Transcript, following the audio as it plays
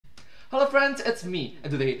Hello friends, it's me,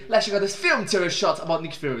 and today let's check out this film theory shot about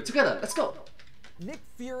Nick Fury. Together, let's go! Nick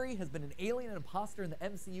Fury has been an alien and imposter in the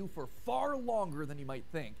MCU for far longer than you might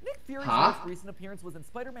think. Nick Fury's most recent appearance was in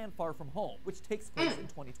Spider-Man Far From Home, which takes place in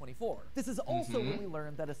 2024. This is also when we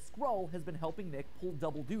learned that a Skrull has been helping Nick pull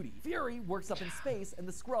double duty. Fury works up in space and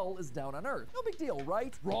the Skrull is down on Earth. No big deal,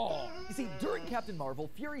 right? Wrong! You see, during Captain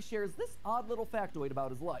Marvel, Fury shares this odd little factoid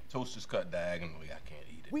about his life. Toast is cut diagonally, I can't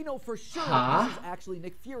eat it. We know for sure that this is actually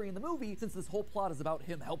Nick Fury in the movie, since this whole plot is about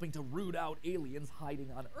him helping to root out aliens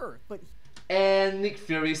hiding on Earth. But and Nick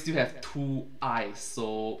Fury still have 2 eyes,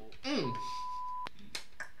 so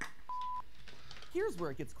here's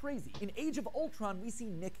where it gets crazy. In Age of Ultron, we see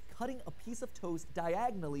Nick cutting a piece of toast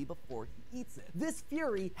diagonally before he eats it. This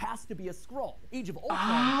Fury has to be a Skrull. Age of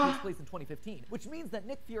Ultron takes place in 2015, which means that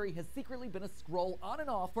Nick Fury has secretly been a Skrull on and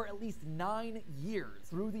off for at least 9 years,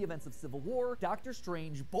 through the events of Civil War, Doctor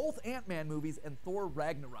Strange, both Ant-Man movies, and Thor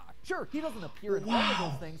Ragnarok. Sure, he doesn't appear in all of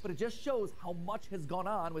those things, but it just shows how much has gone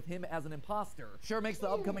on with him as an imposter. Sure makes the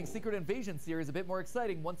upcoming Secret Invasion series a bit more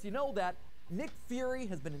exciting once you know that Nick Fury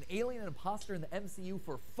has been an alien and imposter in the MCU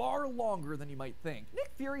for far longer than you might think.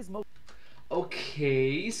 Nick Fury's most...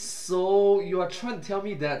 Okay, so you are trying to tell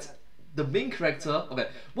me that the main character,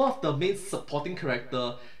 one of the main supporting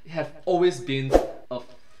character have always been a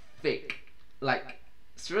fake. Like,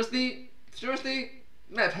 seriously? Seriously?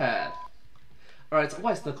 MatPat. Alright, so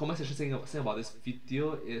what is the comment section saying about this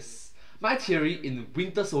video is my theory in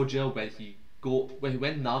Winter Soldier when he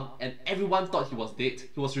went numb and everyone thought he was dead.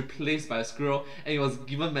 He was replaced by a Skrull and he was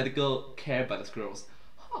given medical care by the Skrulls.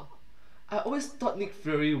 Huh. I always thought Nick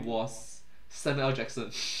Fury was Samuel L.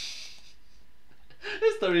 Jackson.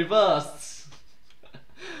 It's the reverse.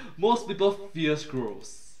 Most people fear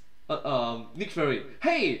Skrulls. Nick Fury,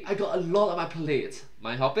 hey, I got a lot on my plate.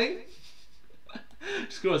 Mind helping?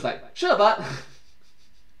 Skrull is like, sure bud.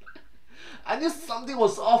 I knew something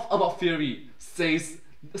was off about Fury,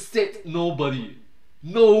 said nobody.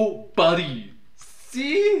 Nobody.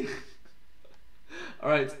 See?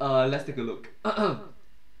 Alright, let's take a look.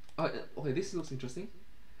 Okay, this looks interesting.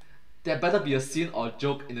 There better be a scene or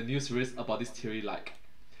joke in the new series about this theory like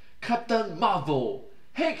Captain Marvel.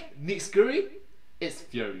 Hey, Nick Fury? It's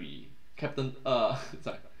Fury. Captain,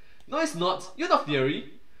 sorry. No, it's not. You're not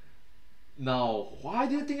Fury. Now, why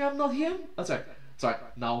do you think I'm not him? Sorry.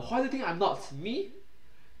 Now, why do you think I'm not me?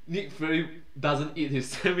 Nick Fury doesn't eat his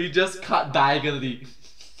sandwiches cut diagonally.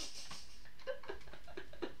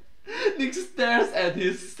 Nick stares at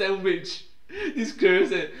his sandwich. He's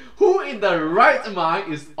curious at who in the right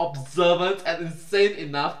mind is observant and insane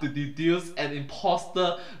enough to deduce an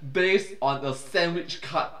imposter based on a sandwich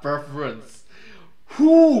cut preference.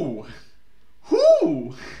 Who?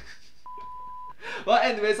 Well,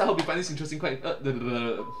 anyways, I hope you find this interesting.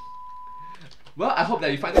 Well, I hope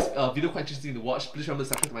that you find this video quite interesting to watch. Please remember to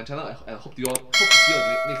subscribe to my channel. I hope to see you in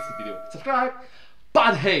the next video. Subscribe!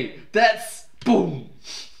 But hey, that's boom!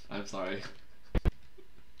 I'm sorry.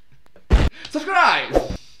 Subscribe!